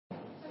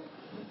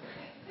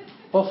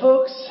Well,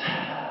 folks,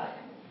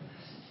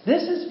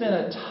 this has been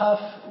a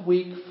tough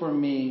week for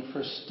me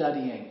for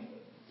studying.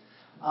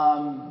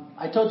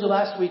 I told you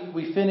last week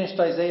we finished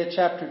Isaiah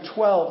chapter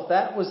 12.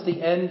 That was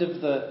the end of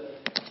the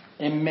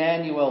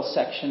Emmanuel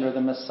section or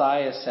the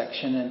Messiah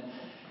section. And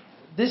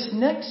this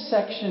next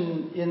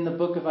section in the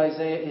book of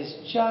Isaiah is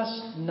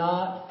just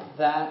not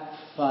that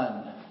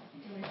fun.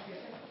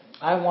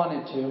 I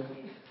wanted to.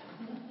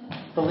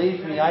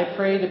 Believe me, I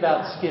prayed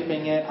about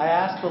skipping it. I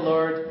asked the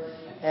Lord,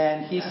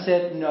 and He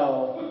said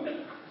no.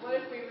 What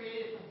if we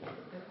read it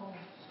at home?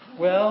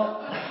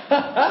 Well,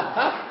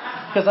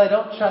 because I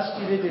don't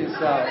trust you to do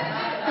so.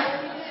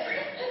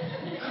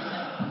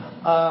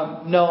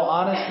 No,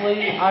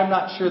 honestly, I'm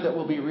not sure that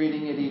we'll be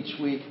reading it each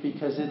week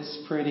because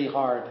it's pretty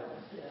hard.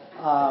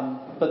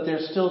 But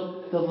there's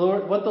still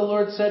what the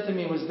Lord said to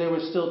me was there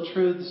were still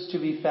truths to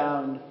be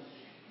found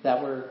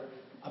that were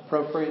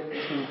appropriate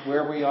to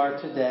where we are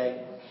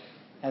today,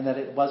 and that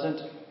it wasn't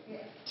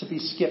to be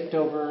skipped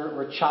over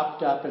or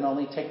chopped up and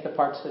only take the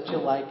parts that you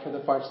like or the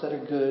parts that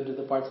are good or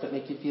the parts that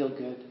make you feel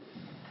good.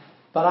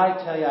 But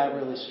I tell you, I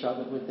really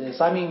struggled with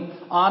this. I mean,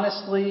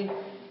 honestly,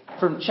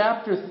 from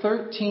chapter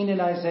 13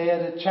 in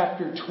Isaiah to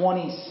chapter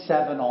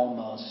 27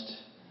 almost,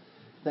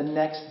 the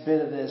next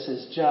bit of this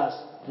is just,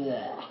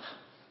 bleh.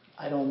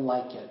 I don't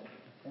like it.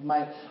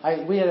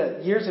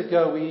 Years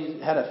ago, we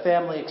had a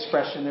family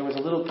expression. There was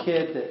a little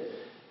kid that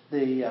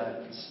the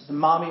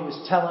mommy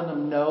was telling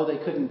them no, they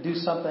couldn't do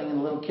something, and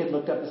the little kid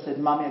looked up and said,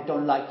 "Mommy, I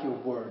don't like your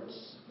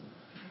words."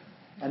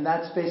 And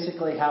that's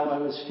basically how I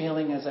was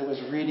feeling as I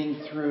was reading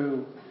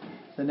through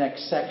the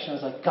next section. I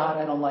was like, "God,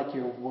 I don't like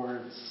your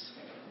words."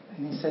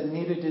 And He said,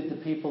 "Neither did the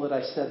people that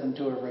I said them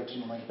to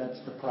originally." That's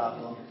the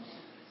problem.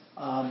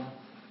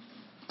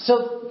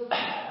 So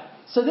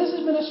this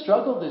has been a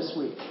struggle this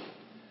week.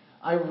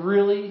 I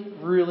really,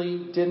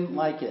 really didn't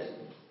like it.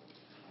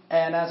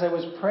 And as I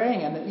was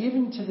praying, and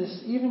even to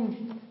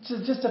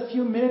just a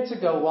few minutes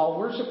ago while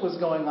worship was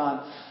going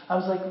on, I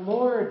was like,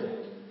 "Lord,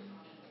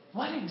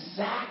 what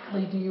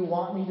exactly do you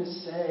want me to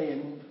say?"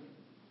 And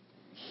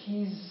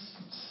He's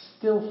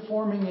still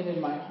forming it in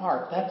my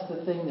heart. That's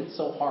the thing that's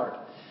so hard.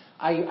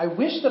 I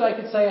wish that I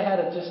could say I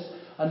had just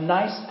a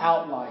nice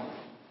outline,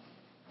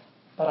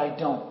 but I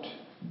don't.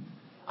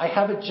 I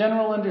have a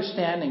general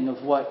understanding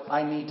of what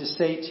I need to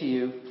say to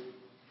you,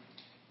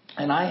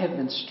 and I have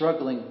been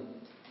struggling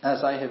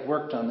as I have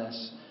worked on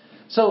this.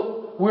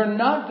 So we're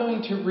not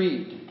going to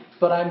read,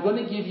 but I'm going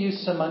to give you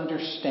some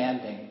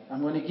understanding.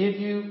 I'm going to give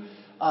you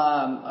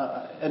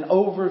an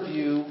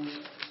overview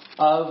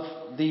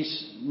of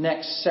this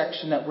next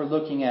section that we're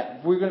looking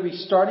at. We're going to be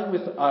starting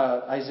with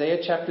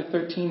Isaiah chapter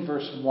 13,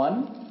 verse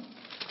 1.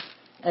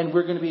 And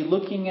we're going to be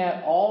looking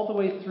at all the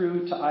way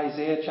through to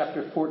Isaiah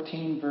chapter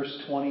 14, verse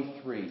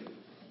 23.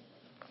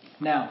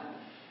 Now,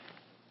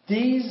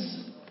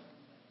 these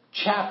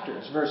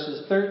chapters,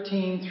 verses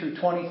 13 through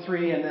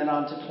 23 and then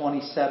on to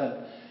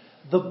 27,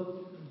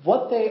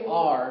 what they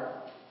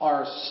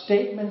are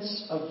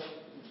statements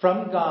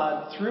from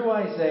God through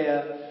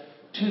Isaiah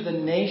to the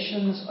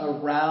nations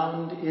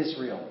around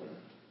Israel.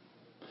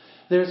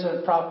 There's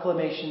a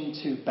proclamation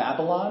to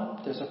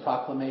Babylon. There's a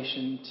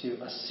proclamation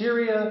to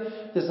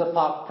Assyria. There's a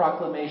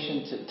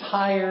proclamation to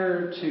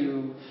Tyre,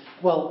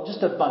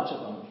 just a bunch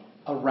of them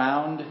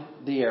around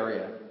the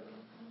area.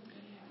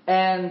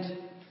 And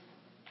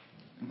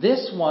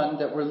this one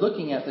that we're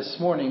looking at this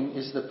morning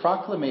is the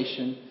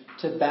proclamation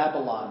to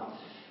Babylon.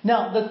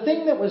 Now, the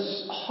thing that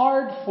was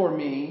hard for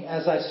me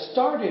as I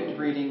started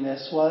reading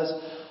this was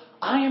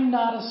I am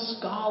not a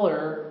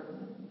scholar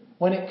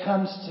when it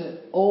comes to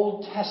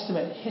Old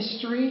Testament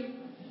history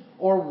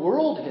or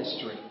world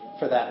history,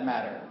 for that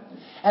matter.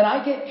 And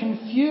I get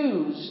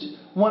confused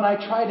when I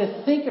try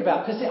to think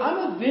about, because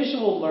I'm a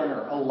visual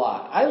learner a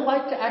lot. I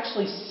like to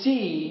actually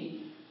see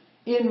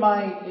in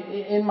my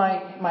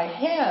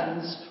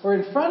hands or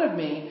in front of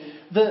me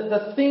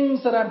the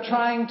things that I'm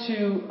trying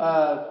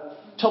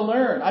to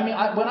learn. I mean,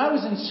 when I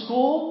was in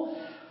school,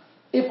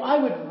 if I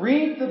would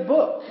read the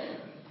book,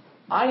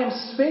 I am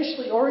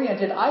spatially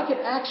oriented. I could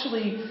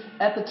actually,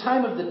 at the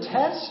time of the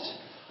test,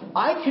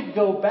 I could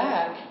go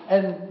back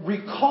and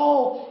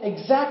recall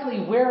exactly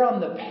where on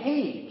the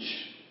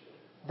page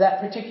that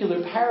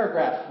particular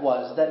paragraph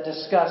was that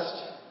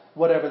discussed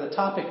whatever the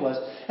topic was.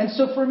 And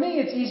so for me,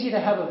 it's easy to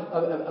have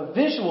a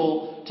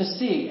visual to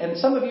see. And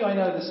some of you I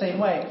know the same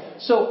way.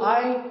 So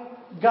I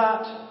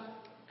got,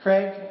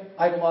 Craig,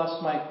 I've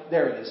lost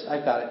there it is.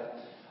 I've got it.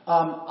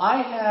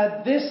 I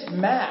had this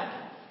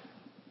map.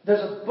 There's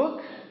a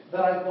book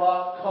that I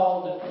bought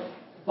called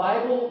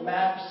Bible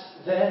Maps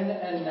Then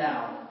and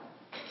Now.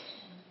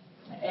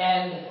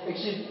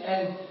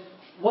 And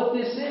what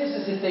this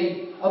is it's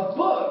a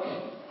book.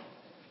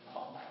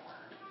 Oh my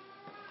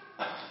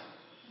word.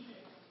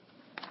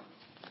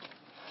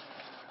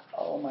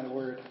 Oh my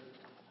word.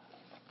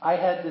 I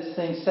had this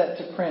thing set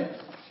to print.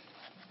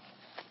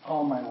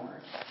 Oh my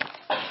word.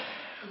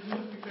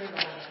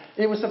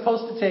 It was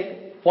supposed to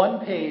take one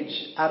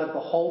page out of the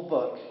whole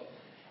book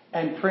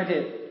and print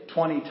it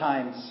 20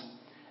 times.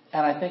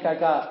 And I think I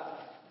got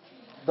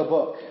the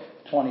book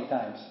 20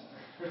 times.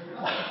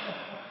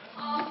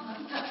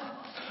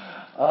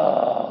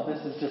 Oh, this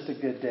is just a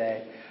good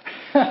day.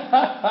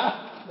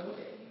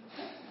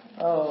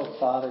 Oh,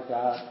 Father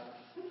God.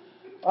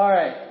 All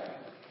right.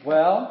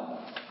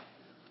 Well,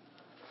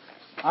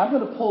 I'm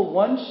going to pull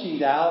one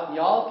sheet out.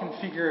 Y'all can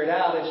figure it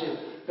out as you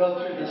go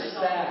through the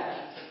stack.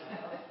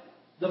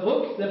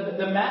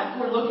 The map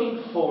we're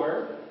looking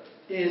for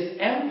is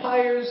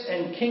Empires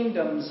and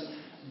Kingdoms,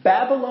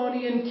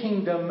 Babylonian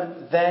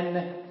Kingdom,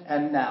 then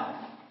and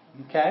now.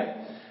 Okay?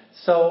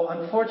 So,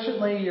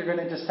 unfortunately, you're going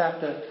to just have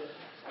to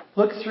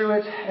look through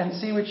it and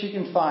see what you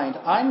can find.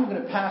 I'm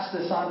going to pass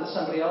this on to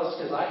somebody else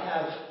because I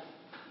have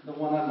the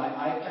one on my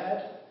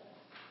iPad.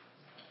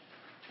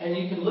 And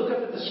you can look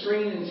up at the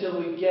screen until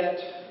we get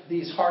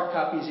these hard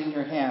copies in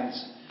your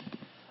hands.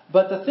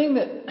 But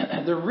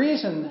the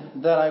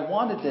reason that I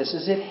wanted this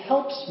is it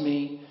helps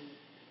me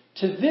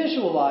to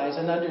visualize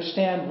and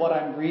understand what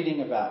I'm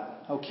reading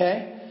about.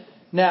 Okay?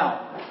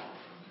 Now,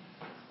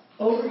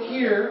 over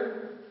here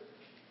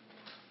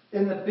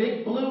in the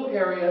big blue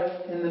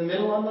area in the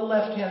middle on the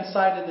left-hand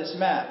side of this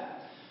map,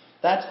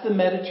 that's the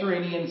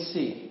Mediterranean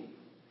Sea.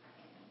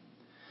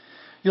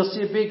 You'll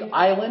see a big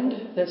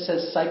island that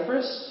says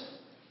Cyprus.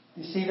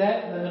 You see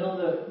that in the middle of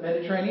the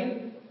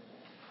Mediterranean?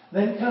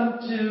 Then come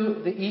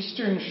to the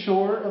eastern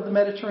shore of the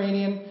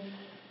Mediterranean,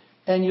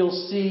 and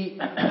you'll see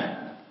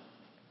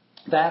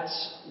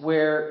that's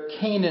where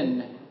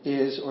Canaan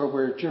is, or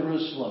where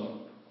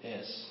Jerusalem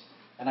is.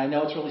 And I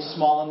know it's really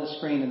small on the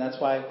screen, and that's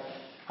why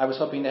I was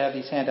hoping to have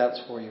these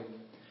handouts for you.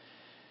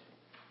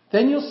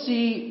 Then you'll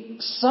see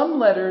some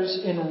letters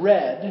in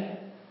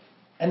red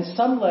and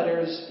some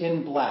letters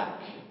in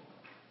black.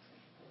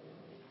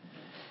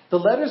 The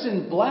letters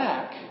in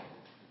black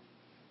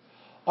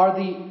are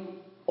the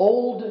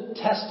Old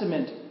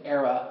Testament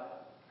era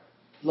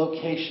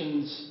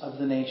locations of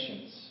the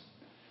nations.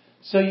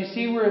 So you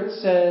see where it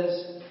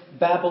says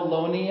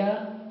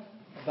Babylonia,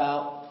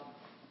 about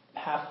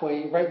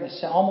halfway, right in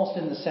almost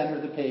in the center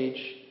of the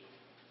page.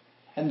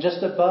 And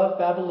just above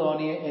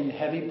Babylonia in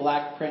heavy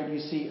black print, you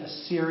see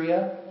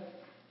Assyria.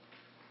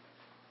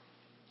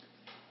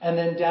 And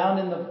then down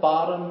in the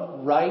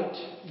bottom right,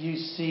 you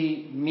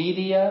see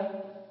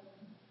Media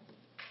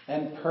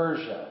and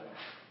Persia.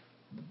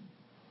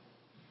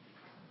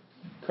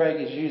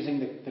 Craig is using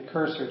the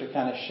cursor to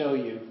kind of show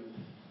you.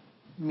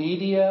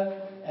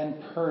 Media and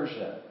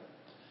Persia.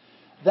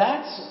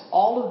 That's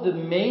all of the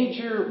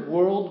major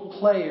world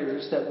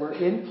players that were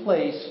in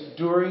place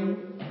during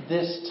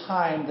this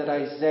time that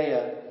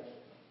Isaiah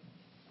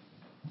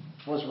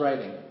was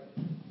writing.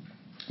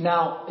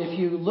 Now, if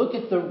you look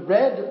at the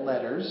red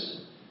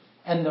letters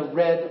and the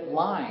red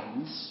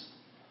lines,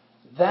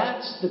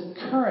 that's the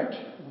current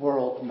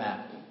world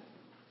map.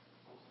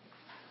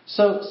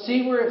 So,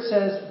 see where it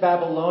says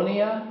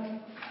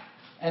Babylonia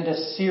and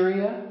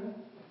Assyria?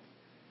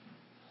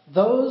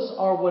 Those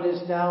are what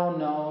is now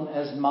known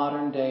as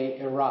modern-day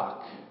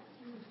Iraq.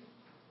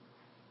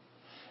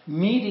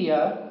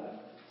 Media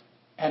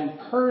and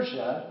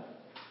Persia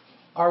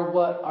are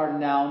what are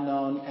now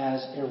known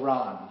as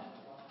Iran.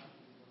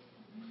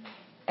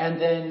 And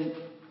then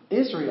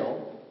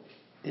Israel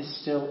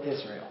is still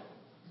Israel.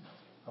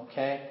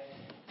 Okay?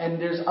 And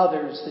there's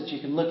others that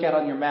you can look at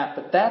on your map,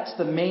 but that's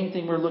the main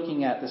thing we're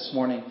looking at this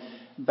morning.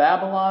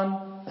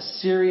 Babylon,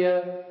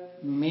 Assyria,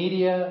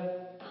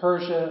 Media,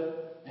 Persia,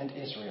 and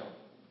Israel.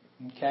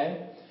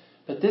 Okay?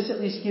 But this at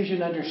least gives you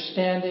an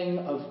understanding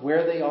of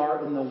where they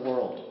are in the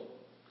world.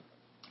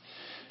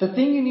 The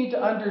thing you need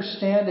to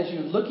understand as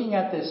you're looking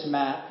at this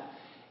map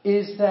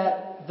is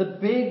that the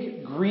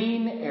big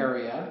green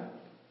area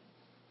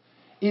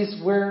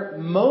is where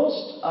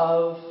most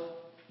of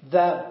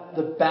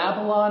the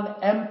Babylon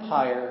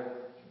Empire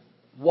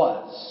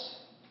was.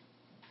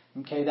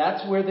 Okay,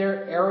 that's where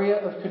their area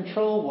of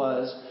control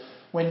was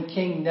when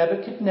King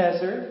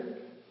Nebuchadnezzar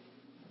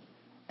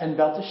and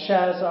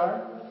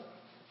Belteshazzar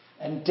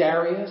and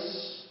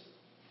Darius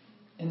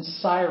and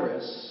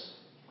Cyrus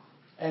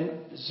and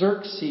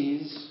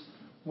Xerxes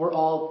were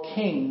all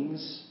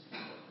kings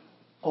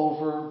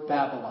over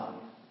Babylon.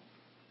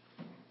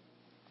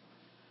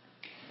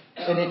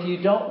 And if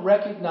you don't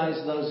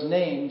recognize those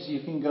names, you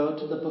can go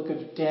to the book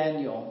of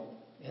Daniel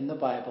in the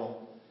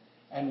Bible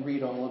and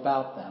read all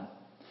about them.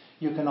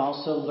 You can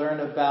also learn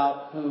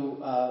about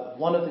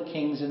one of the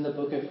kings in the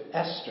book of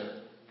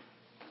Esther.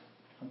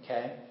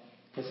 Okay?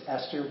 Because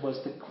Esther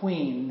was the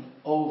queen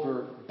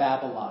over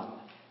Babylon.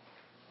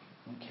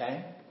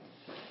 Okay?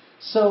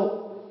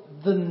 So,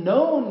 the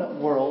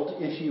known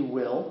world, if you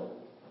will,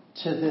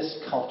 to this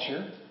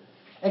culture,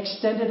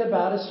 extended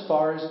about as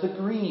far as the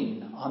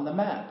green on the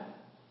map.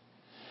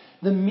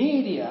 The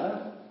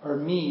Media, or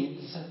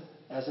Medes,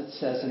 as it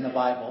says in the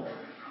Bible,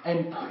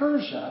 and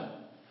Persia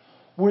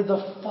were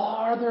the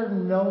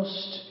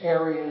farthermost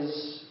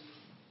areas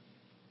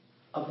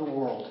of the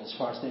world as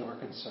far as they were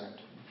concerned.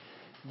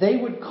 They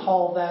would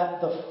call that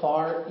the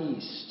Far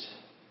East.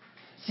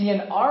 See,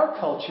 in our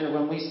culture,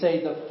 when we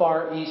say the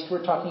Far East,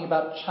 we're talking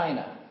about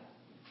China.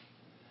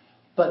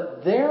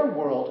 But their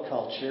world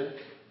culture,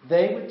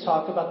 they would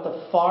talk about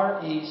the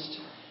Far East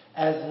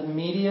as the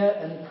Media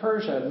and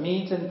Persia,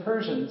 Medes and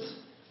Persians.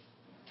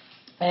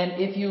 And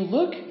if you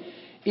look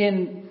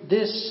in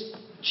this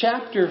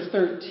chapter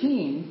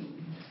 13,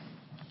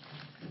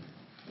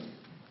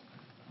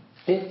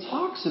 it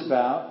talks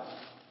about,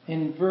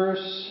 in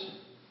verse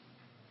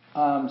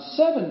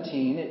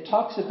 17, it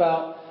talks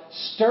about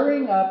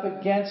stirring up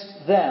against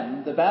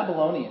them, the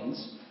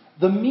Babylonians,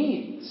 the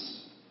Medes.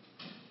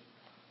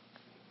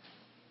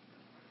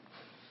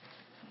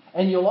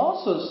 And you'll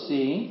also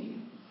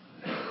see,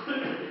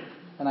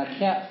 and I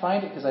can't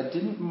find it because I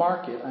didn't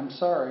mark it, I'm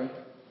sorry,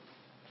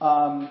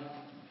 a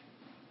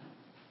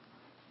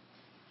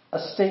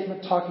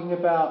statement talking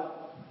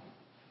about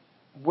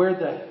where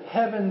the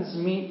heavens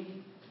meet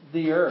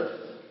the earth.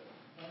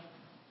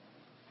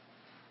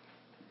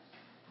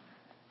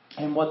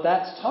 And what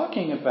that's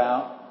talking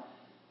about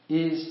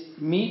is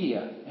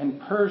Media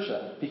and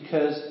Persia,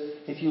 because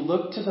if you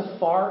look to the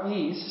far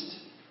east,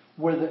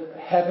 where the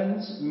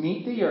heavens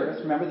meet the earth,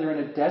 remember they're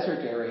in a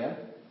desert area,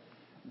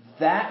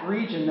 that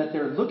region that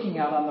they're looking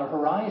out on the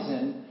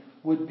horizon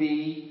would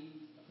be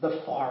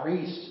the far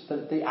east,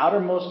 the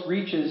outermost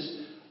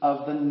reaches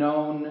of the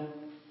known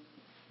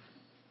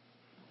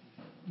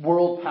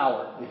world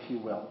power, if you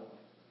will.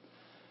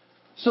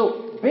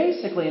 So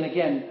basically, and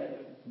again,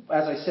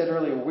 as I said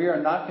earlier, we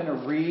are not going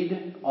to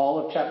read all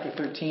of chapter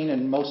 13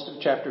 and most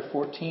of chapter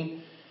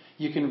 14.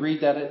 You can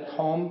read that at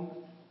home.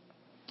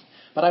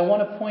 But I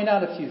want to point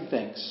out a few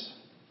things.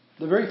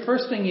 The very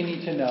first thing you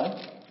need to know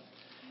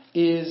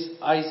is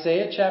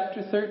Isaiah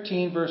chapter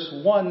 13 verse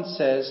 1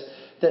 says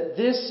that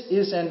this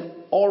is an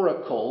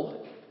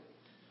oracle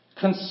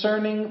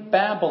concerning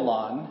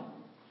Babylon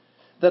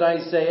that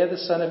Isaiah the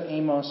son of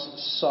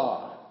Amos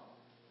saw.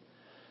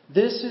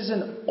 This is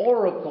an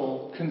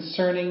oracle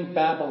concerning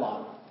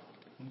Babylon.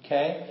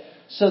 Okay?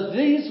 So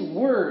these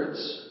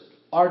words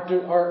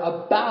are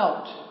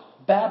about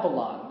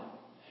Babylon.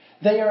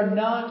 They are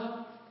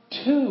not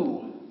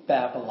to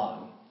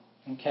Babylon.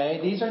 Okay?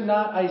 These are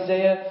not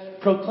Isaiah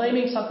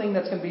proclaiming something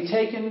that's going to be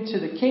taken to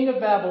the king of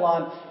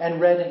Babylon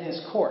and read in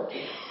his court.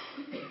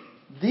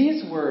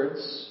 These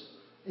words,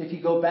 if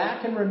you go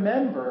back and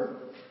remember,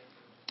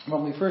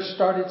 when we first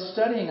started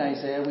studying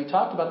Isaiah, we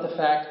talked about the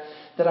fact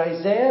that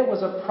Isaiah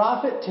was a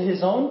prophet to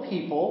his own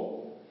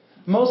people.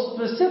 Most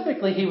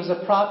specifically, he was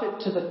a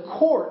prophet to the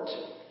court,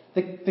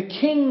 the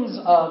kings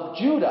of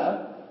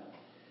Judah,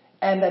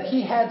 and that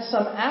he had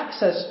some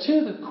access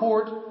to the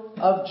court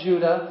of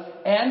Judah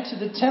and to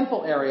the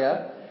temple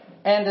area.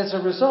 And as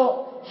a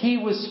result, he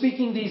was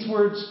speaking these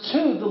words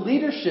to the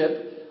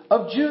leadership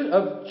of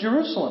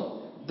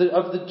Jerusalem,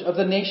 of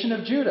the nation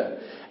of Judah.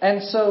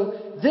 And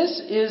so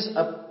this is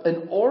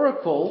an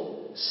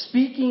oracle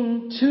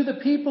speaking to the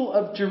people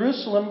of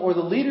Jerusalem or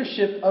the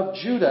leadership of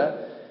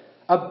Judah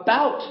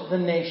about the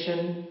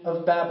nation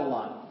of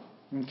Babylon.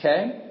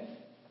 Okay?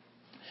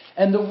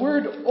 And the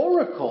word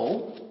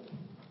oracle,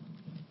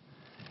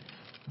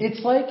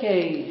 it's like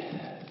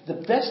the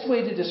best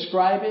way to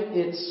describe it,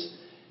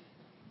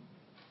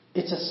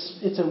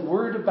 it's a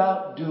word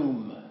about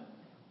doom.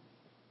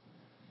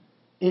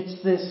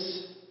 It's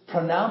this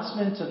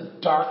pronouncement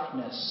of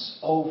darkness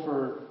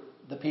over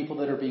the people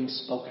that are being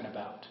spoken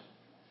about.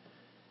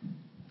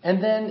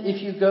 And then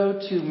if you go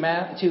to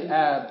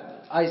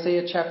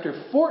Isaiah chapter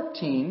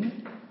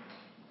 14,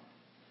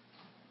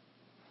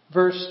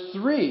 verse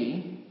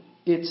 3,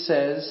 it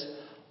says,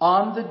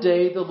 "On the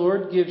day the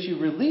Lord gives you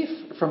relief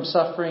from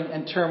suffering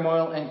and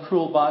turmoil and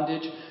cruel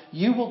bondage,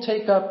 you will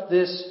take up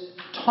this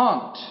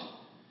taunt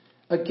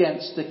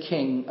against the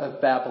king of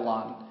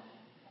Babylon."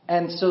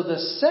 And so the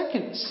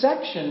second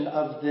section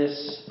of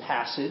this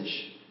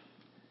passage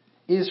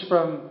is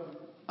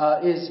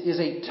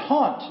a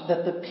taunt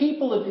that the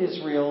people of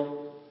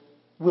Israel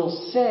will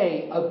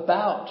say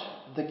about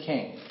the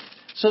king.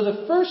 So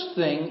the first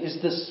thing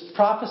is this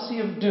prophecy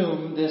of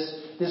doom,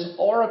 this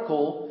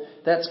oracle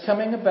that's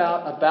coming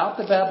about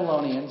the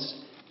Babylonians.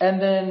 And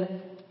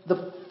then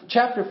the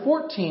chapter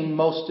 14,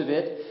 most of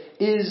it,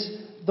 is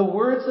the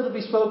words that will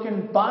be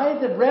spoken by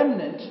the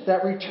remnant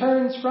that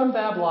returns from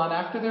Babylon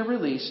after they're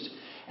released.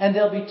 And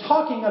they'll be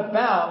talking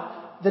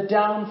about the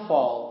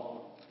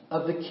downfall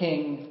of the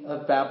king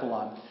of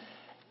Babylon.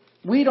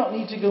 We don't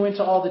need to go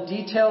into all the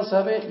details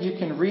of it. You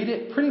can read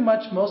it. Pretty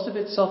much most of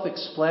it's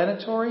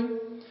self-explanatory.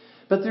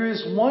 But there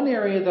is one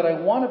area that I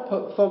want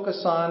to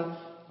focus on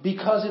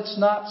because it's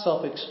not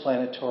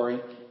self-explanatory.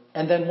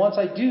 And then once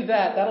I do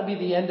that, that'll be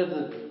the end of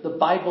the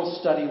Bible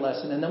study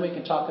lesson. And then we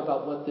can talk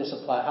about how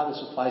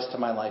this applies to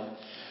my life.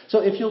 So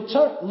if you'll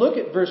look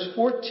at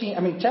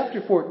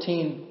chapter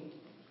 14,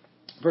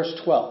 verse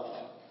 12.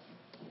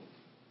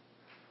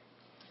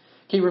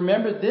 Okay,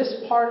 remember this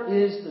part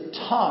is the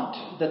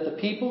taunt that the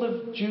people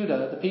of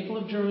Judah, the people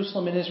of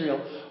Jerusalem and Israel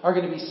are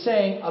going to be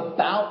saying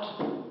about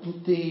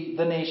the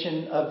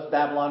nation of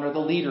Babylon, or the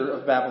leader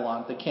of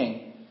Babylon, the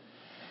king.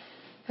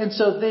 And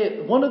so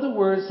one of the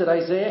words that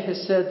Isaiah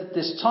has said that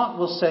this taunt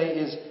will say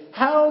is,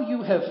 "How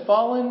you have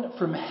fallen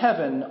from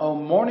heaven, O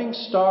morning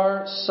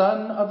star,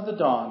 son of the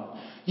dawn.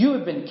 You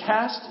have been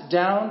cast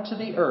down to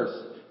the earth,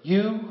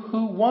 you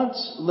who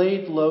once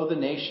laid low the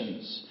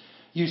nations.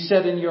 You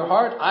said in your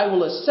heart, I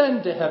will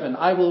ascend to heaven.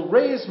 I will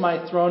raise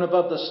my throne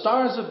above the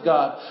stars of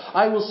God.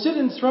 I will sit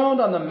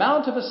enthroned on the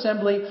mount of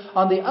assembly,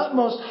 on the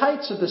utmost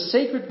heights of the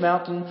sacred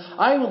mountain.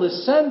 I will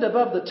ascend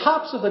above the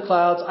tops of the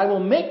clouds. I will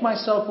make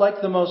myself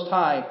like the Most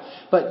High.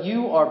 But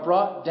you are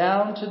brought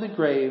down to the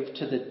grave,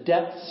 to the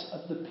depths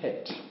of the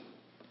pit.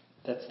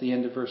 That's the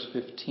end of verse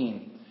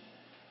 15.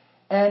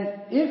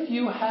 And if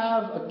you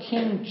have a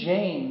King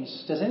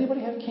James, does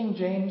anybody have King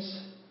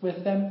James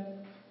with them?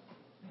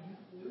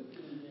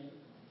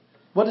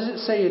 What does it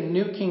say in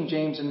New King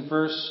James in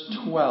verse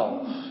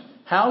 12?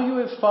 How you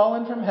have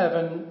fallen from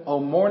heaven, O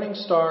morning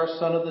star,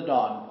 son of the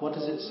dawn. What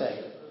does it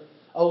say?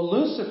 O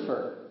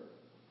Lucifer.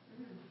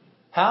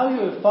 How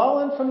you have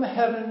fallen from the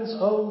heavens,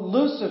 O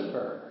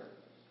Lucifer.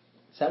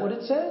 Is that what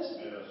it says?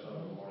 Yeah, son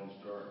of the morning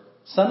star.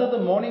 Son of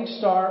the morning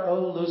star,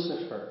 O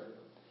Lucifer.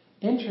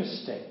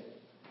 Interesting.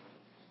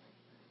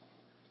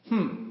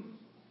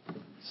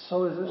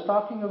 So is this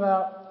talking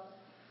about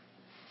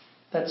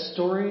that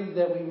story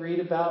that we read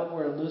about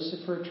where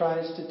Lucifer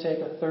tries to take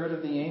a third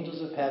of the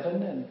angels of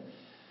heaven and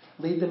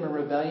lead them in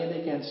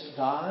rebellion against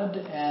God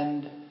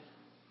and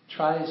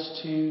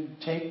tries to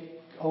take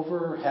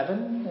over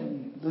heaven,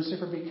 and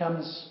Lucifer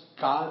becomes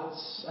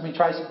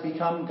tries to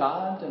become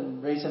God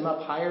and raise him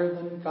up higher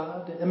than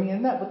God?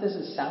 Isn't that what this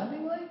is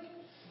sounding like?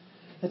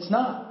 It's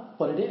not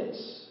what it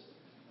is.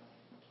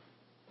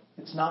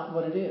 It's not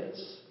what it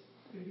is.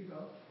 Here you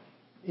go.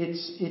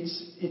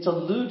 It's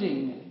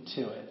alluding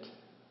to it.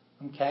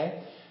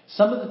 Okay?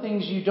 Some of the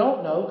things you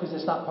don't know, because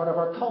it's not part of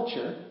our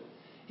culture,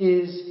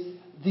 is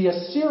the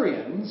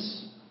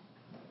Assyrians.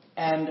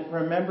 And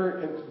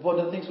remember, one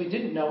of the things we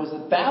didn't know is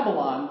that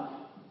Babylon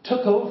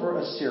took over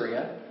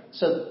Assyria.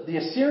 So the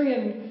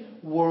Assyrian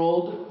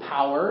world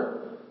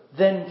power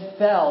then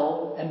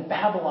fell and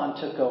Babylon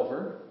took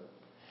over.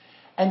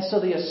 And so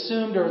they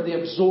assumed or they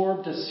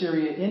absorbed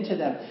Assyria into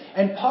them.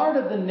 And part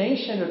of the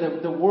nation or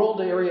the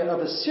world area of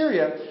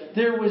Assyria,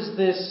 there was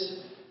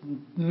this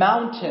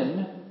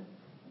mountain,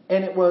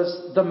 and it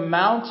was the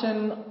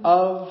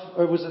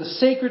it was the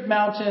sacred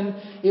mountain.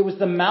 It was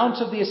the Mount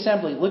of the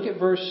Assembly. Look at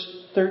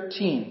verse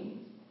 13.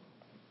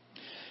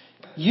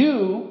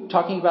 You,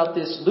 talking about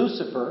this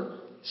Lucifer,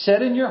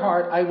 said in your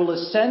heart, I will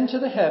ascend to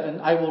the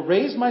heaven. I will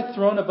raise my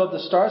throne above the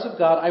stars of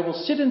God. I will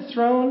sit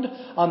enthroned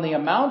on the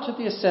Mount of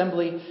the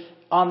Assembly,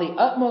 on the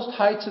utmost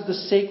heights of the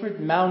sacred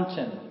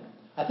mountain.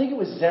 I think it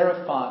was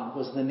Zeraphon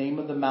was the name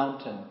of the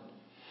mountain.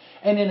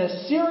 And in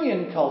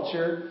Assyrian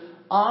culture,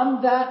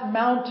 on that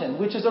mountain,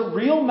 which is a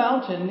real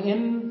mountain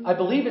in, I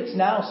believe it's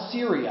now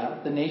Syria,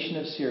 the nation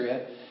of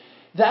Syria,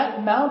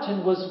 that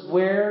mountain was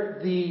where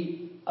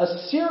the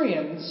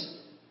Assyrians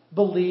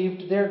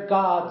believed their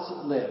gods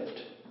lived.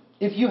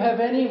 If you have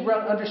any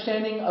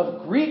understanding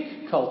of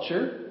Greek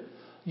culture,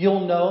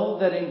 you'll know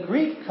that in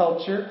Greek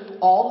culture,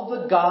 all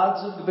of the gods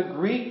of the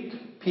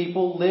Greek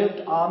people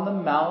lived on the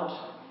Mount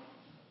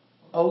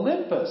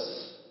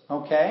Olympus.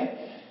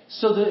 Okay?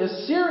 So the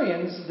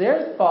Assyrians,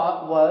 their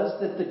thought was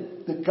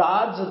that the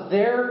gods of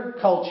their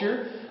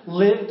culture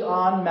lived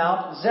on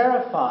Mount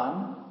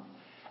Zeraphon.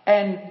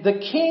 And the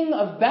king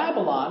of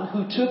Babylon,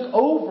 who took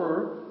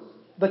over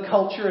the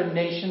culture and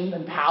nation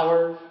and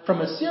power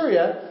from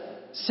Assyria,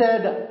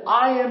 said,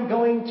 I am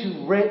going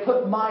to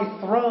put my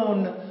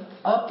throne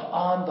up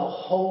on the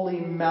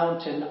holy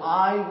mountain.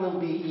 I will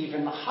be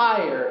even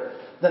higher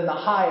than the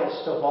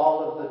highest of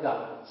all of the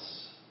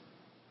gods.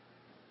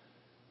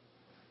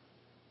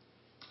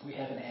 We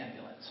have an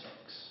ambulance,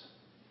 folks.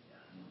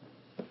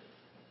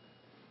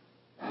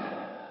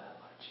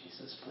 Lord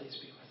Jesus, please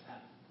be with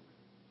them.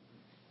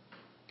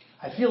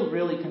 I feel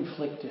really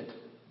conflicted.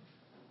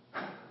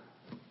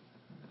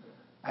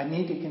 I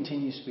need to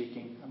continue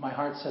speaking. My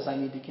heart says I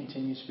need to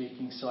continue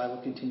speaking, so I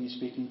will continue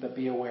speaking, but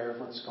be aware of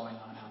what's going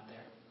on out there.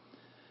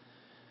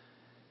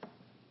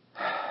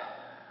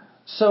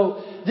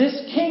 So this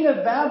king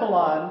of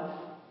Babylon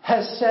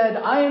has said,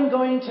 I am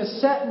going to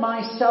set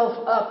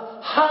myself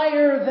up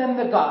higher than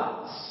the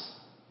gods.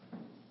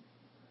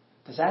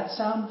 Does that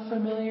sound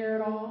familiar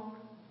at all?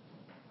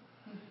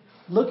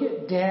 Look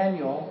at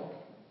Daniel.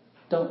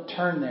 Don't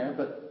turn there,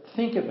 but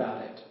think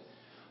about it.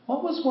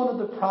 What was one of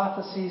the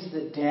prophecies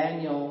that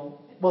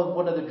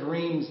one of the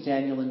dreams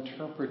Daniel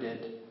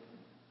interpreted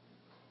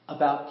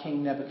about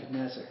King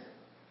Nebuchadnezzar?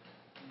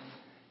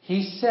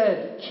 He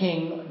said,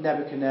 King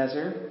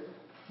Nebuchadnezzar,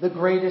 the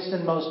greatest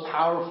and most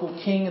powerful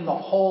king in the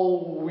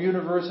whole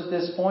universe at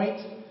this point,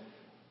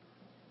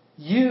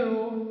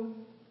 you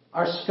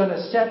are going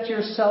to set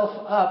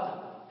yourself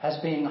up as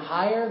being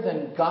higher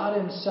than God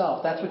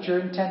himself. That's what your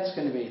intent's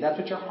going to be. That's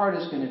what your heart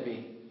is going to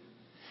be.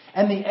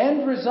 And the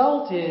end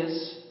result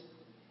is,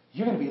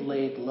 you're going to be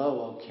laid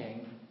low, O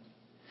king.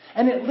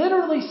 And it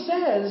literally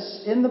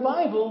says in the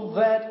Bible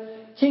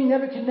that King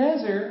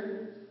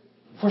Nebuchadnezzar,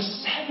 for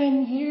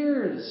 7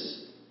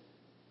 years,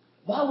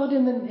 wallowed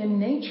in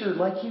nature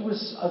like he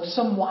was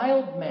some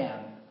wild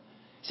man.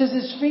 It says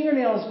his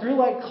fingernails grew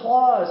like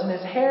claws and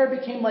his hair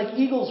became like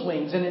eagle's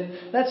wings. And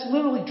that's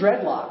literally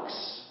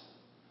dreadlocks.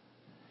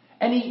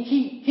 And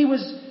he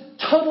was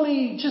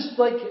totally just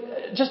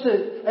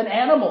an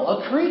animal,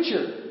 a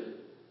creature.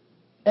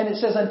 And it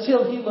says,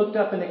 until he looked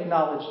up and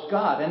acknowledged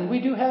God. And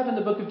we do have in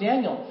the book of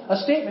Daniel a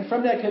statement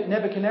from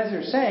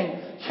Nebuchadnezzar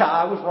saying, yeah,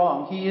 I was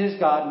wrong. He is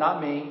God,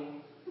 not me.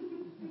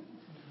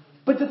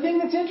 But the thing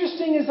that's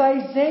interesting is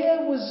Isaiah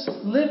was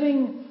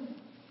living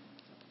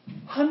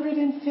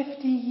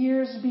 150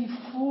 years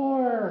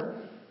before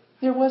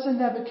there was a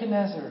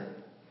Nebuchadnezzar.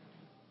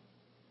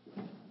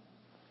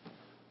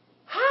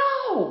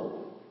 How?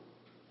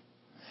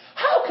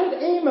 How could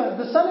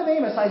Amos, the son of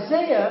Amos,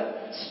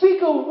 Isaiah,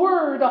 speak a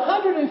word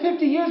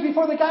 150 years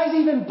before the guy's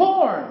even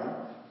born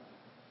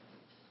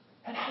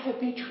and have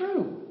it be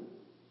true?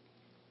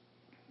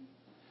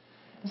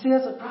 And see,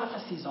 that's what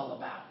prophecy is all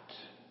about.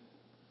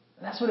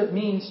 And that's what it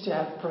means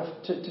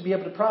to be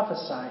able to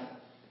prophesy.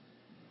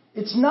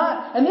 It's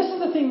not, and this is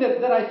the thing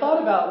that I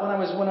thought about when I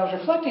was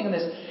reflecting on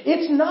this.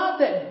 It's not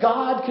that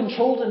God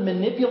controlled and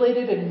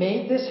manipulated and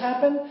made this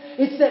happen.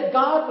 It's that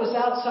God was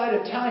outside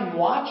of time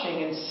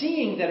watching and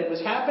seeing that it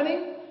was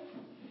happening.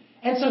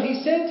 And so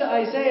he said to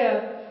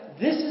Isaiah,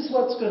 this is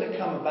what's going to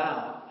come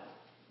about.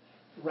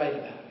 Write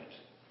about it.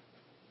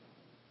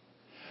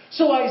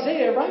 So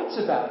Isaiah writes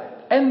about it.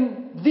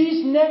 And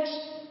these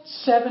next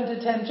 7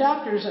 to 10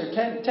 chapters, or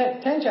 10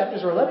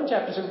 chapters or 11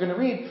 chapters that we're going to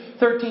read,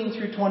 13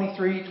 through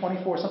 23,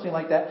 24, something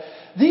like that.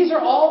 These are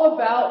all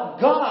about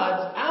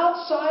God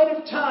outside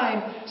of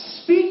time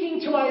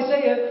speaking to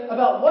Isaiah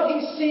about what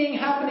he's seeing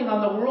happening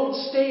on the world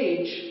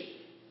stage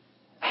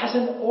as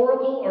an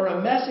oracle or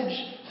a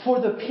message for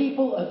the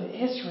people of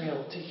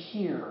Israel to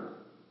hear.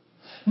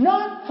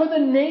 Not for the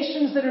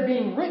nations that are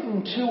being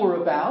written to or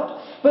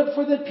about, but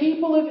for the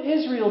people of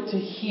Israel to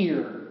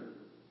hear.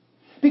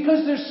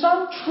 Because there's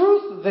some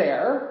truth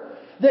there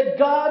that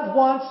God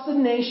wants the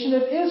nation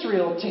of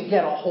Israel to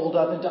get a hold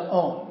of and to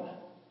own.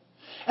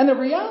 And the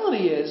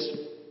reality is,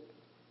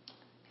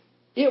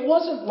 it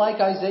wasn't like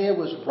Isaiah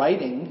was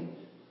writing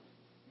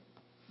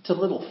to a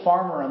little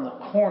farmer on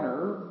the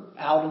corner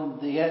out in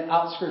the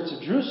outskirts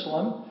of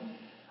Jerusalem.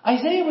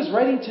 Isaiah was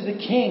writing to the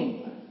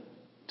king,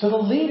 to the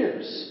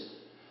leaders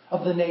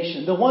of the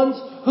nation, the ones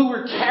who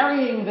were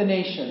carrying the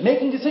nation,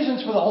 making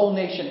decisions for the whole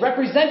nation,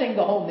 representing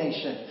the whole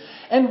nation.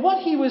 And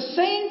what he was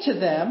saying to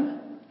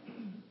them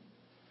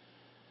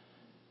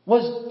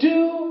was,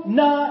 do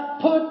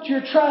not put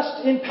your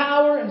trust in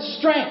power and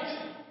strength.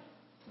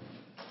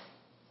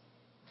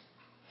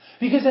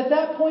 Because at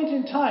that point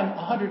in time,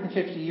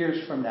 150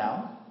 years from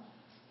now,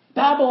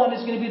 Babylon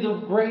is going to be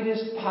the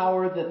greatest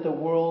power that the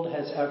world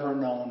has ever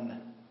known.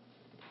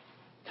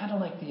 Kind of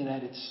like the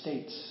United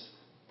States.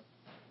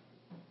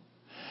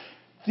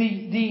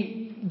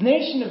 The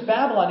nation of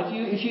Babylon,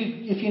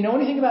 if you know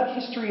anything about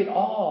history at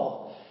all,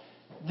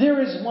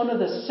 there is one of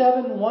the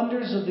 7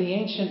 wonders of the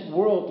ancient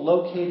world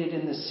located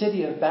in the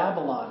city of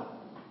Babylon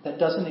that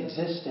doesn't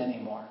exist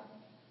anymore.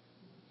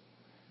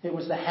 It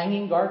was the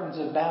Hanging Gardens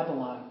of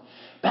Babylon.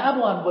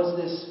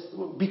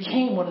 Babylon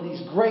became one of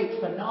these great,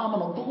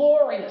 phenomenal,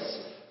 glorious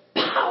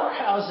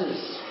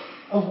powerhouses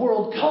of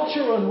world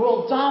culture and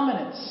world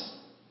dominance.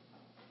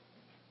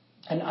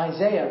 And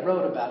Isaiah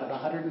wrote about it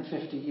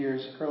 150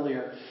 years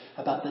earlier,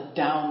 about the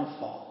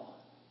downfall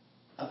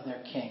of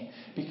their king,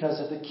 because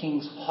of the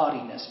king's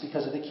haughtiness,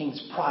 because of the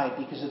king's pride,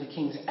 because of the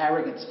king's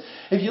arrogance.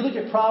 If you look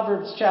at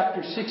Proverbs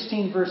chapter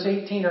 16, verse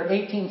 18, or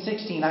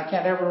 18:16, I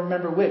can't ever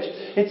remember which,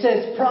 it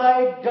says,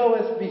 pride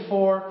goeth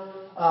before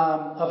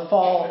a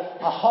fall,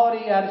 a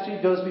haughty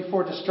attitude goes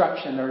before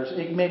destruction, or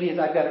maybe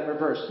I've got it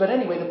reversed. But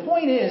anyway, the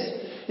point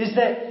is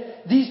that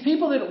these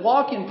people that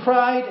walk in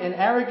pride and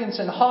arrogance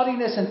and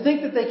haughtiness and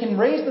think that they can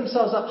raise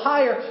themselves up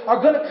higher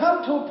are going to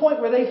come to a point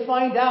where they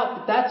find out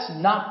that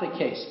that's not the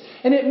case.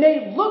 And it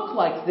may look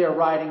like they're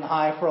riding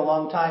high for a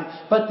long time,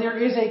 but there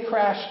is a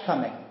crash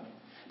coming.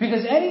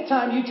 Because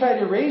anytime you try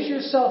to raise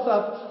yourself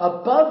up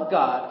above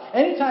God,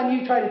 anytime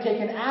you try to take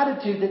an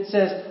attitude that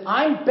says,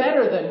 I'm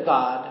better than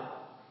God,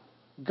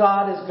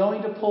 God is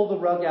going to pull the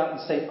rug out and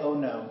say, oh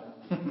no,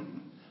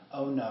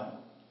 oh no.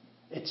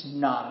 It's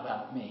not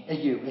about me.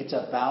 It's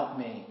about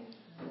me.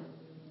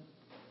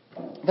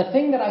 The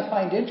thing that I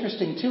find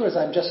interesting too as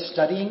I'm just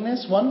studying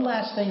this, one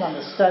last thing on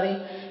the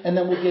study, and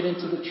then we'll get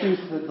into the truth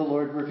that the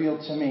Lord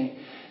revealed to me.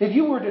 If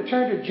you were to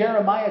turn to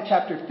Jeremiah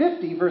chapter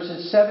 50,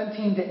 verses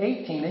 17 to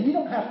 18, and you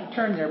don't have to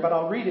turn there, but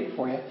I'll read it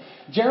for you.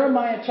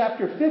 Jeremiah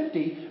chapter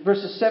 50,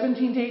 verses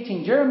 17 to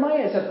 18.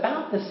 Jeremiah is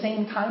about the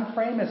same time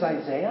frame as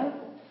Isaiah.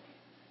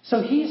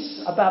 So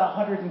he's about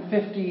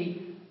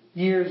 150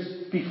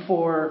 years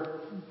before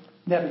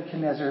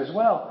Nebuchadnezzar as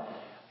well.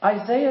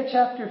 Jeremiah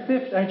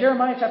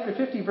chapter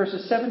 50,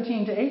 verses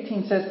 17 to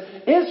 18 says,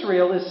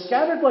 Israel is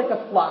scattered like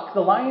a flock,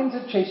 the lions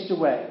have chased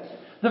away.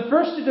 The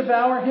first to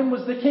devour him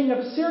was the king of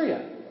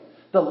Assyria.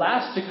 The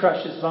last to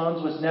crush his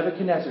bones was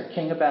Nebuchadnezzar,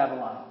 king of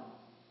Babylon.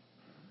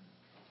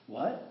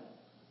 What?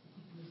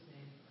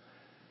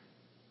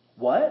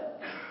 What?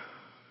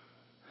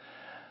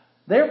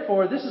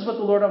 Therefore, this is what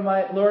the Lord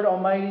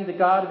Almighty, the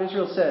God of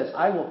Israel says.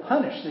 I will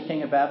punish the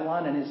king of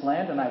Babylon and his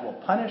land, and I will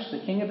punish the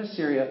king of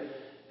Assyria.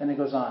 And it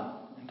goes on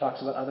and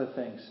talks about other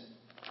things.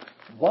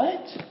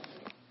 What?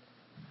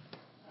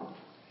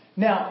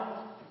 Now,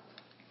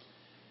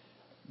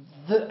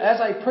 as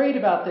I prayed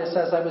about this,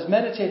 as I was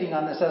meditating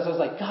on this, as I was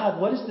like, God,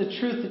 what is the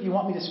truth that you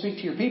want me to speak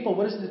to your people?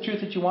 What is the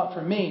truth that you want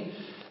from me?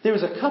 There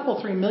was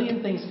 3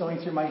 million things going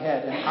through my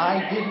head, and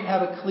I didn't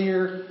have a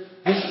clear,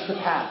 this is the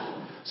path.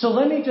 So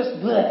let me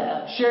just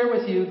share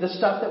with you the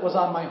stuff that was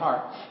on my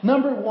heart.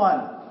 Number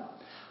 1,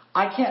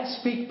 I can't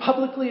speak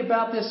publicly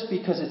about this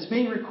because it's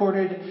being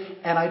recorded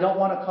and I don't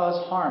want to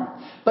cause harm.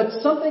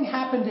 But something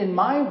happened in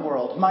my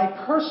world, my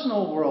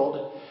personal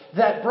world,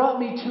 that brought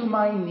me to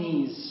my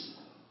knees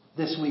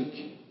this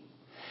week.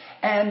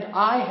 And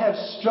I have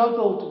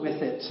struggled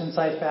with it since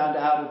I found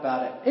out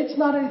about it. It's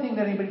not anything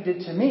that anybody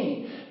did to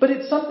me, but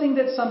it's something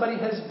that somebody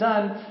has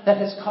done that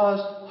has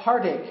caused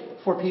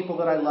heartache for people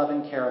that I love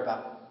and care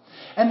about.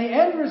 And the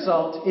end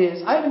result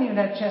is, I haven't even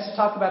had a chance to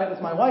talk about it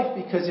with my wife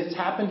because it's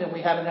happened and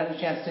we haven't had a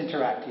chance to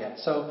interact yet.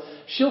 So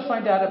she'll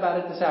find out about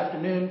it this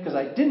afternoon because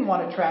I didn't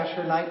want to trash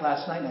her night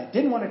last night and I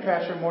didn't want to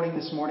trash her morning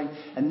this morning.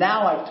 And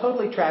now I've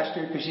totally trashed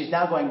her because she's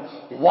now going,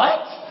 what?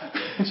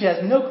 And she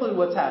has no clue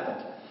what's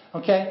happened.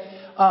 Okay?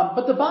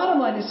 But the bottom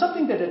line is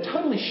something that had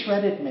totally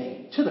shredded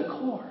me to the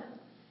core.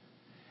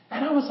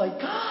 And I was like,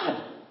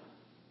 God,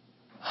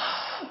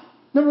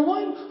 number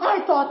 1,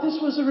 I thought this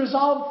was a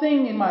resolved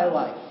thing in my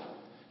life.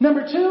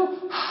 Number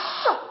 2,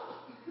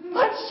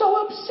 I'm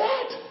so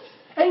upset.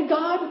 And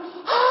God,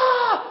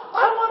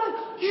 I want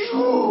to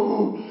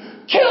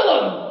kill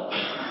him,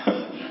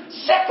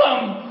 sick him,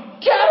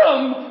 get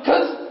him,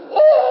 because,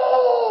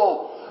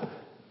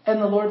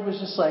 And the Lord was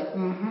just like,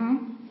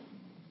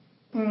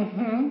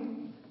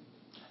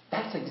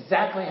 That's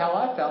exactly how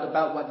I felt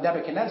about what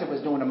Nebuchadnezzar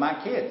was doing to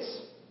my kids.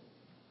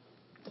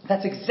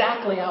 That's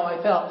exactly how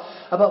I felt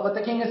about what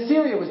the king of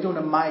Syria was doing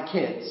to my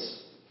kids.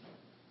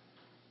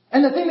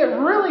 And the thing that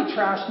really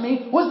trashed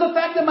me was the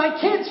fact that my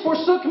kids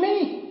forsook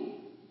me.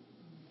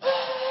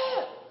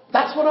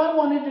 That's what I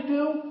wanted to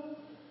do.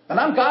 And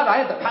I'm God. I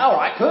had the power.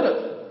 I could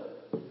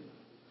have.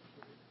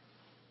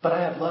 But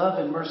I have love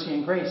and mercy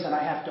and grace, and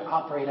I have to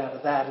operate out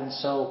of that. And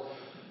so,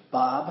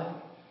 Bob,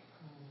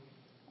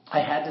 I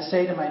had to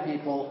say to my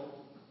people,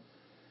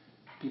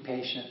 be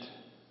patient.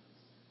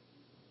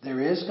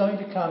 There is going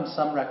to come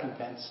some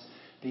recompense.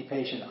 Be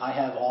patient. I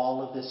have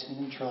all of this in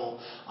control.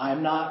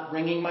 I'm not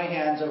wringing my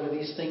hands over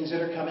these things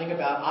that are coming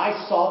about.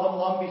 I saw them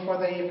long before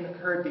they even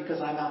occurred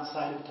because I'm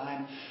outside of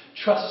time.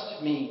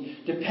 Trust me.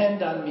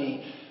 Depend on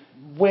me.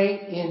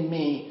 Wait in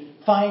me.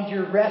 Find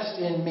your rest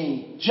in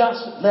me.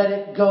 Just let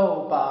it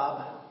go,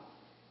 Bob.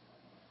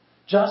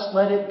 Just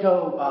let it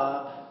go,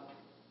 Bob.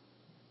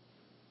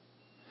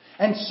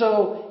 And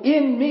so,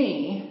 in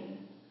me,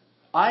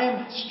 I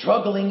am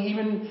struggling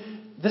even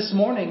this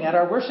morning at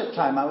our worship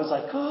time. I was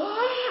like,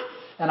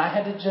 and I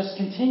had to just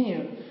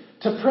continue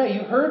to pray.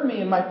 You heard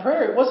me in my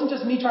prayer. It wasn't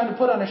just me trying to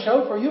put on a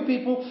show for you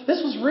people.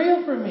 This was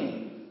real for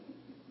me.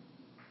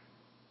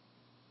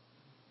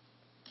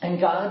 And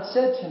God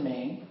said to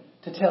me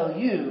to tell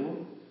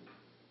you,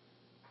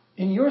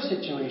 in your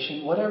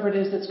situation, whatever it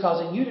is that's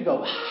causing you to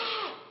go,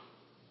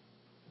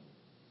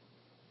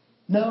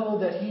 know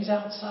that He's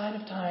outside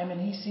of time and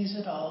He sees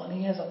it all and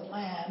He has a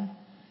plan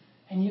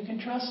and you can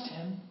trust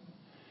Him.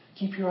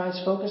 Keep your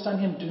eyes focused on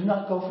Him. Do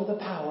not go for the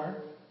power.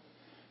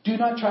 Do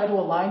not try to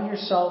align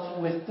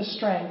yourself with the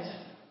strength.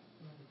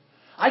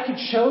 I could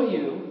show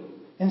you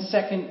in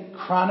 2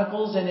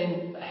 Chronicles and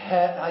in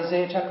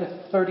Isaiah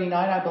chapter 39,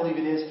 I believe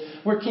it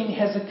is, where King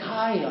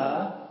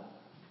Hezekiah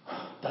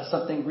does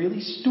something really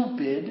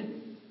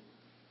stupid.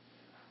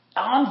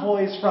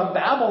 Envoys from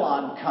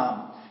Babylon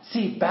come.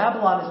 See,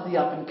 Babylon is the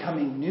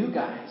up-and-coming new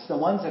guys, the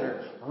ones that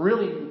are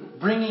really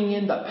bringing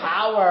in the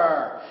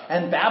power.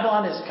 And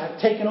Babylon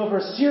is taken over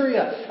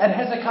Syria. And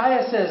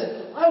Hezekiah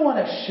says, I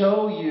want to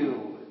show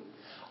you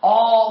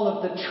all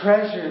of the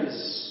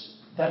treasures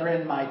that are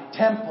in my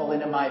temple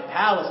and in my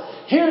palace.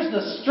 Here's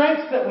the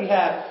strength that we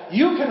have.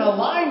 You can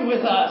align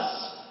with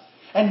us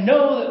and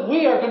know that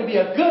we are going to be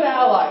a good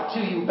ally to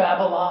you,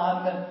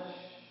 Babylon.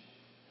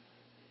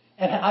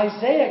 And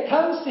Isaiah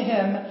comes to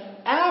him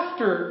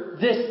after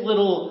this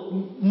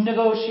little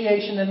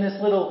negotiation and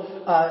this little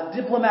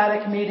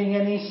diplomatic meeting,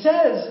 and he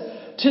says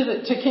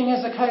to King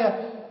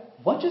Hezekiah,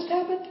 what just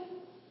happened?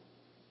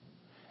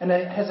 And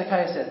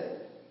Hezekiah said,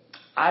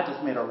 I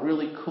just made a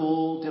really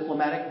cool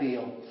diplomatic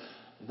deal.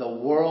 The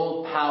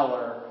world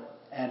power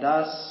and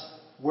us,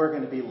 we're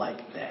going to be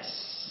like this.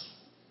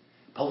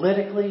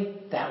 Politically,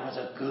 that was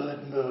a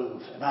good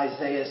move. And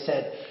Isaiah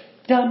said,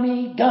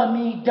 dummy,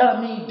 dummy,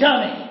 dummy,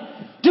 dummy.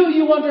 Do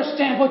you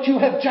understand what you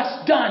have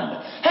just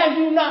done? Have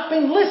you not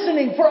been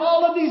listening for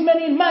all of these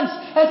many months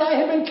as I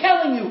have been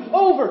telling you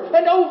over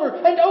and over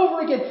and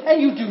over again?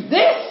 And you do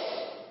this?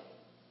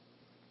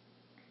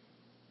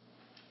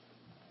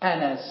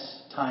 And as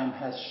time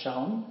has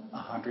shown,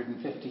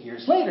 150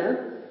 years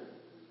later,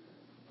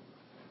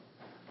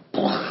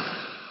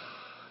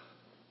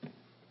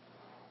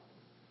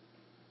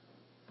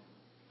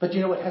 but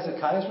you know what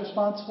Hezekiah's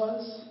response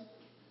was?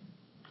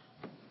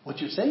 What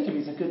you're saying to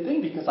me is a good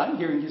thing because I'm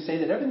hearing you say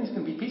that everything's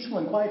going to be peaceful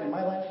and quiet in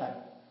my lifetime.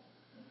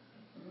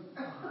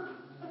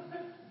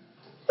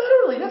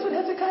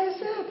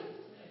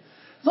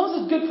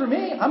 is good for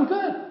me. I'm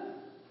good.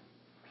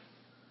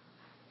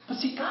 But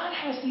see, God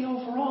has the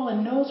overall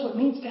and knows what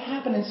needs to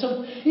happen. And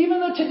so even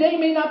though today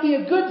may not be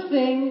a good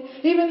thing,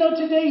 even though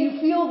today you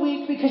feel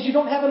weak because you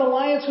don't have an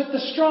alliance with the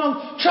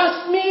strong,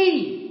 trust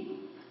me.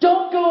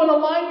 Don't go and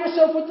align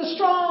yourself with the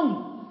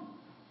strong.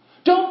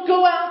 Don't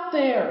go out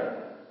there.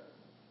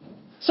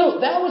 So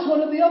that was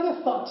one of the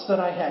other thoughts that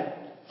I had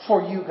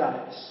for you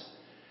guys.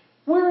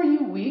 Where are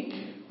you weak?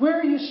 Where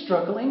are you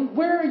struggling?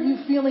 Where are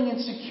you feeling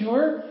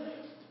insecure?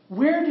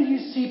 Where do you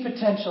see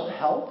potential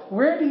help?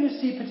 Where do you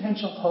see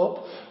potential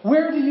hope?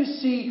 Where do you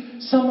see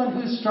someone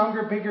who's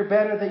stronger, bigger,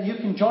 better that you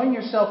can join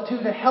yourself to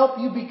help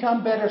you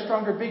become better,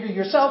 stronger, bigger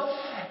yourself?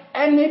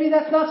 And maybe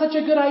that's not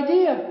such a good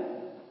idea.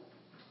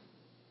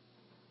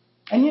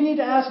 And you need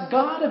to ask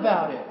God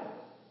about it.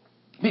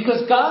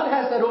 Because God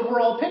has that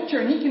overall picture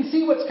and He can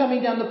see what's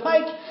coming down the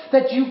pike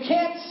that you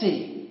can't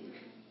see.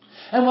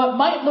 And what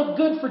might look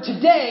good for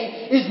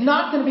today is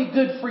not going to be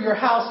good for your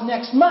house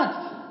next month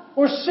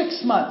or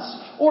 6 months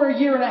or a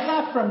year and a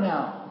half from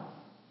now.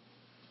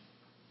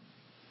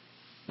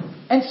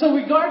 And so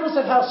regardless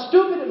of how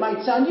stupid it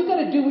might sound, you've got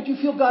to do what you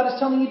feel God is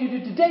telling you to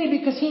do today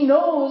because He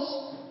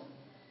knows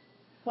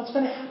what's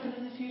going to happen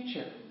in the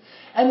future.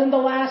 And then the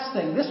last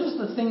thing, this was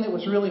the thing that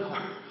was really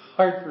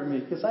hard for me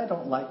because I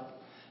don't like,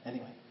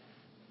 anyway.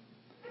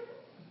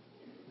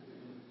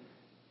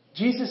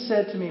 Jesus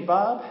said to me,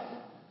 Bob,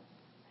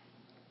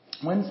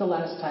 when's the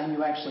last time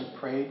you actually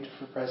prayed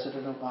for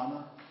President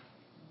Obama?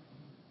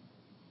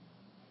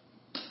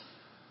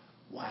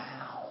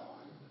 Wow.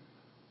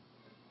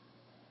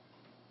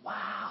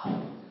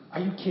 Are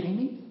you kidding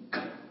me?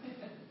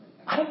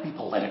 I don't be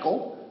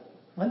political.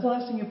 When's the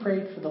last time you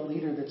prayed for the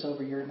leader that's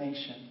over your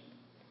nation?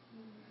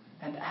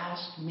 And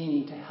asked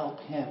me to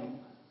help him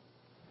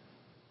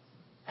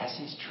as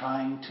he's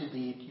trying to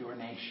lead your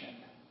nation?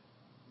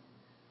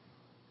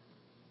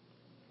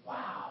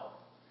 Wow.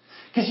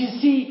 Because you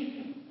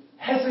see,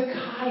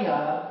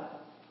 Hezekiah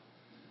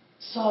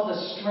saw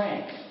the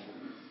strength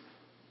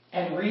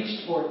and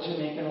reached for it to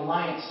make an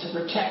alliance to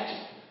protect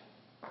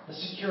the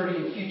security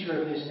and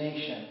future of his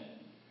nation.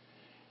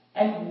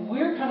 And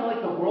we're kind of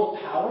like the world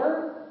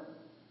power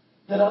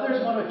that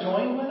others want to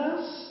join with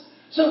us.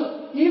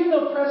 So even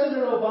though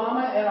President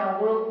Obama and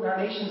our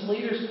nation's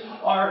leaders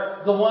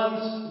are the ones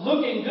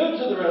looking good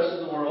to the rest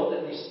of the world,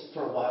 at least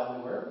for a while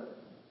we were,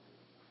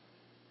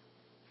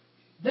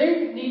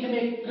 they need to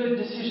make good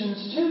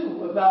decisions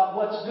too about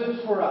what's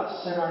good for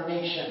us and our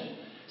nation.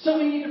 So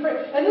we need to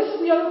pray. And this is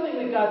the other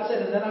thing that God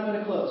said, and then I'm going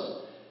to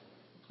close.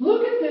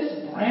 Look at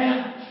this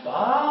branch,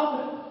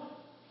 Bob.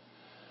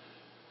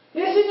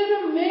 Isn't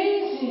it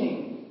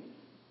amazing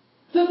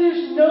that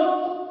there's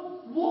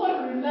no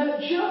water in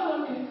that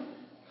jug?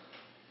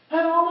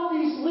 And all of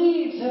these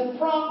leaves have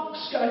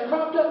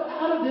cropped up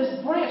out of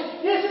this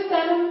branch. Isn't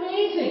that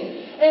amazing?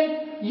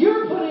 And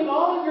you're putting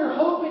all of your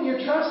hope and your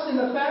trust in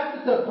the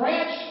fact that the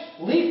branch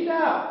leafed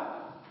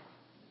out.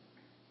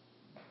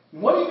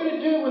 What are you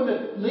going to do when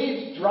the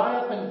leaves dry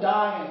up and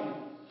die and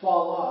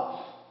fall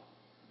off?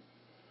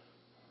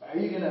 Are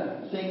you going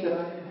to think that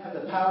I didn't have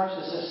the power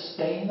to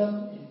sustain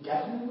them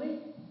indefinitely?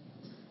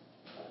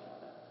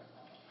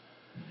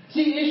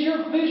 See, is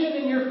your vision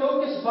and your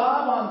focus,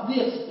 Bob, on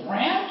this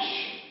branch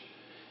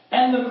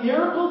and the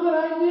miracle that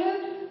I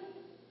did?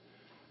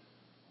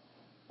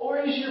 Or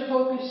is your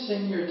focus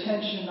and your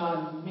attention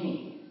on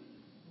me,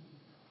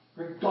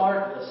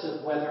 regardless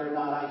of whether or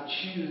not I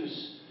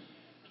choose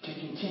to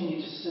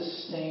continue to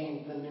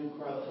sustain the new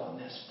growth on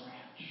this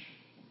branch?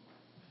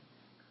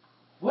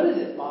 What is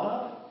it,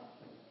 Bob?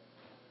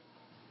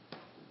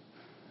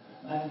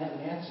 I didn't have an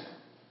answer.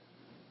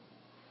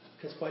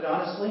 Because quite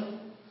honestly,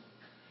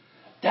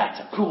 that's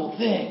a cool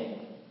thing.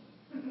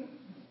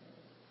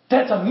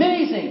 That's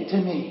amazing to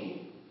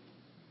me.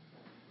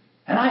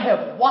 And I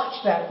have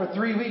watched that for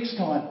 3 weeks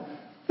going,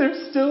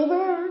 they're still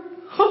there.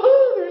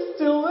 They're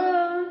still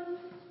there.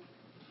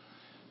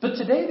 But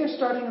today they're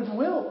starting to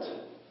wilt.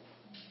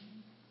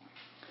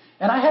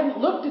 And I hadn't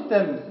looked at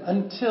them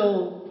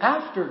until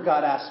after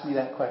God asked me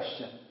that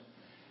question.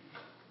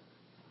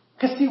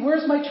 Because see,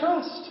 where's my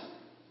trust?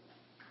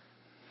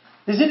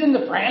 Is it in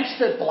the branch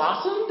that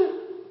blossomed?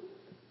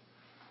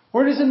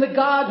 Or is it in the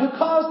God who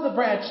caused the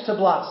branch to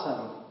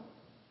blossom?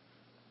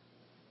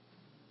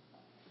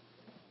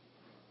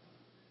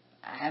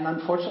 And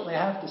unfortunately,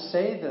 I have to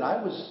say that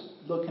I was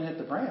looking at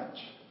the branch.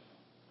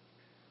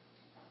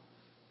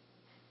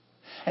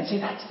 And see,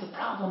 that's the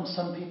problem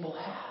some people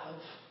have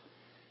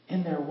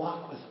in their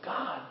walk with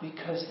God,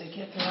 because they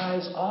get their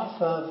eyes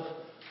off of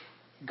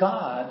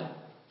God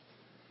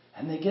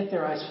and they get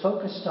their eyes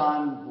focused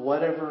on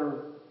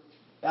whatever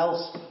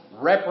else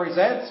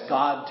represents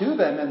God to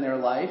them in their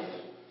life.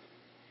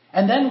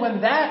 And then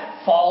when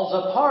that falls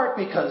apart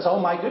because, oh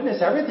my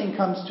goodness, everything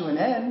comes to an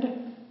end,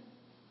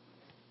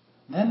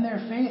 then their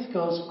faith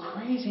goes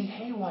crazy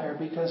haywire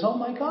because, oh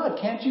my God,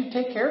 can't you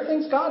take care of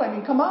things, God? I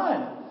mean, come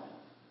on.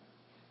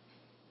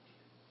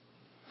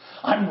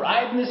 I'm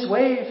riding this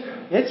wave.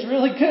 It's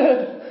really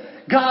good.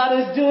 God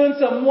is doing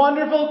some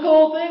wonderful,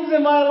 cool things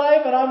in my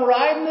life, and I'm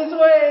riding this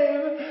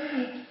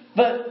wave.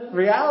 But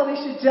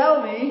reality should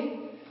tell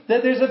me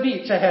that there's a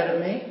beach ahead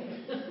of me.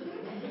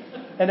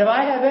 And if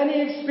I have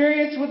any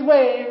experience with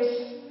waves,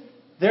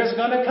 there's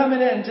going to come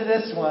an end to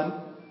this one.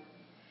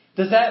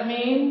 Does that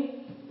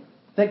mean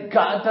that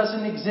God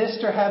doesn't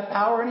exist or have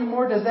power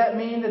anymore? Does that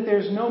mean that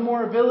there's no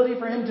more ability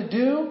for him to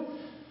do?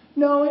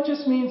 No, it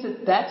just means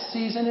that that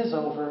season is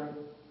over.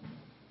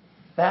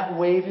 That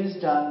wave is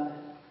done.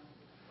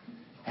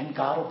 And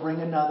God will bring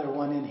another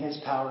one in his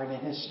power and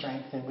in his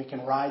strength. And we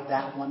can ride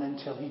that one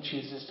until he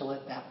chooses to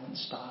let that one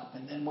stop.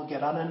 And then we'll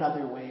get on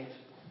another wave.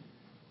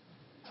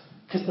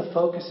 Because the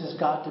focus has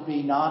got to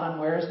be not on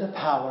where is the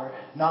power,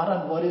 not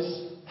on what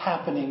is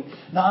happening,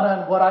 not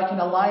on what I can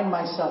align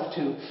myself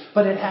to,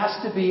 but it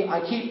has to be,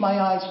 I keep my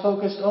eyes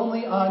focused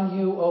only on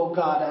you, O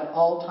God, at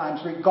all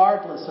times,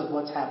 regardless of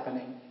what's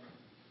happening.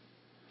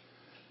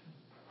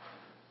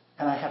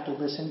 And I have to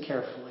listen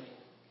carefully.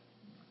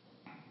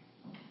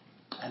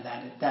 And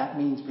that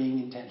means being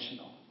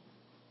intentional.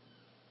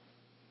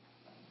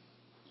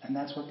 And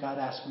that's what God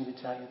asked me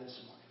to tell you this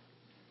morning.